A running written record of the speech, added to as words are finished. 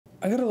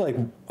I gotta like,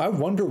 I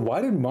wonder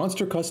why did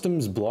Monster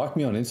Customs block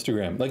me on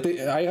Instagram? Like,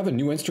 I have a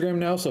new Instagram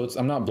now, so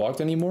I'm not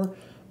blocked anymore.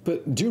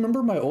 But do you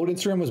remember my old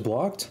Instagram was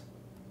blocked?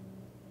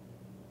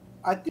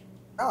 I think.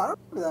 No, I don't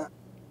remember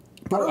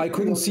that. Bro, I don't couldn't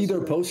remember see their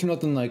Instagram. posts or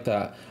nothing like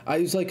that. I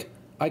was like,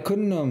 I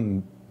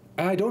couldn't.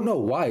 I don't know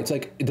why. It's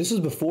like this is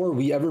before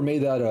we ever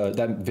made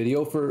that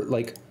video for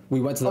like we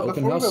went to the Oh, open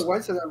before we house. even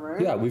went to them,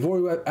 right? Yeah, before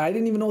we went, I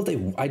didn't even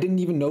know I didn't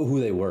even know who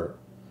they were.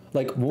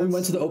 Like when we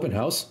went to That's- the open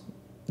house,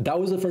 that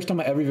was the first time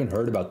I ever even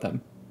heard about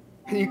them.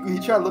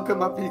 You try to look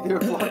them up and they're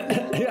blocked.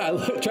 Yeah,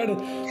 trying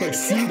to like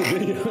see the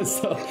video and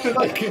stuff. They're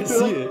like- I can't they're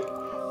see like- it.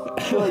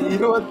 They're like, you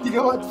know what? You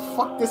know what?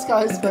 Fuck this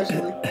guy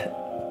especially.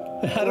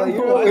 I don't Like,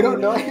 know. we don't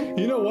know him.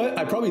 You know what?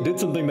 I probably did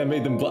something that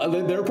made them.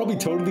 They're probably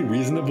totally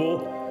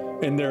reasonable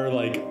in their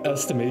like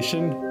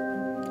estimation.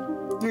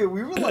 Dude,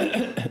 we were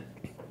like,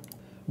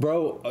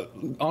 Bro,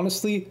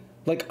 honestly,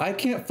 like I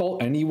can't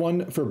fault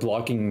anyone for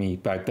blocking me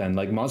back then.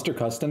 Like Monster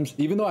Customs,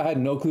 even though I had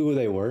no clue who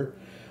they were.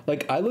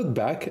 Like I look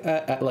back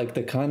at like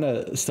the kind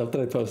of stuff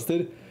that I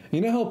posted.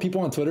 You know how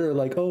people on Twitter are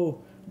like,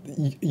 "Oh,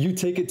 you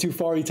take it too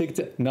far. You take it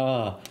too..."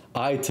 Nah,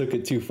 I took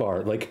it too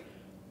far. Like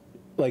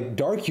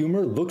dark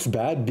humor looks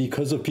bad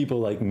because of people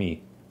like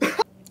me.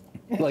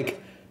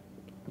 Like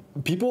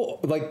people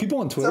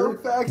on Twitter,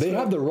 facts, they man.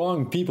 have the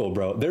wrong people,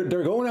 bro. They're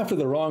going after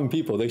the wrong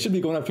people. They should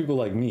be going after people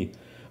like me.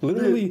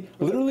 Literally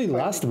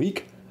last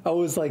week, I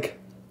was like,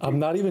 I'm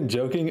not even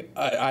joking.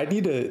 I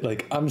need to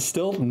like I'm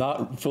still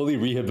not fully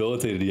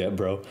rehabilitated yet,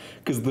 bro.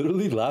 Because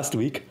literally last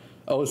week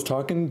I was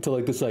talking to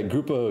like this like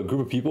group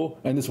of people,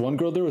 and this one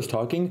girl there was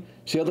talking.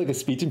 She had like a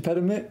speech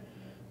impediment,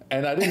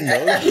 and I didn't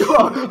know that.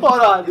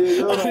 hold on,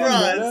 dude. Hold I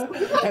on. didn't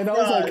know that. And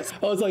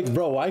I was like,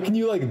 bro, why can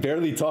you like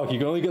barely talk? You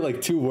can only get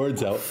like 2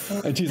 words out.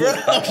 And she's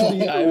like,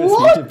 actually, I have a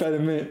What? speech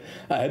impediment.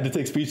 I had to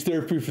take speech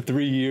therapy for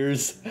 3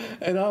 years.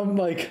 And I'm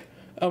like,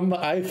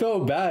 I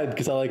felt bad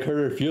because I like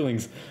hurt her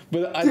feelings.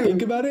 But I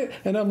think about it,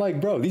 and I'm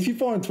like, bro, these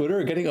people on Twitter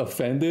are getting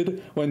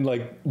offended when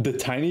like the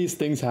tiniest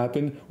things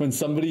happen. When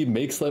somebody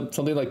makes like,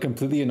 something like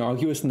completely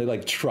innocuous and they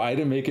like try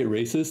to make it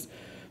racist.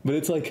 But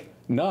it's like,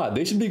 nah,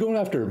 they should be going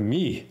after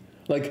me.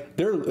 Like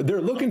they're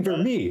looking for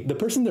me. The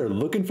person they're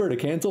looking for to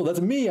cancel, that's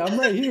me. I'm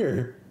right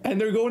here.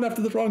 And they're going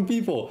after the wrong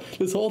people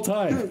this whole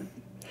time.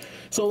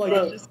 So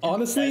like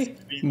honestly,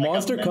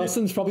 Monster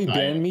Customs probably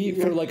banned me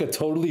for like a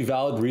totally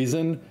valid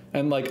reason,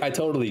 and like I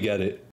totally get it.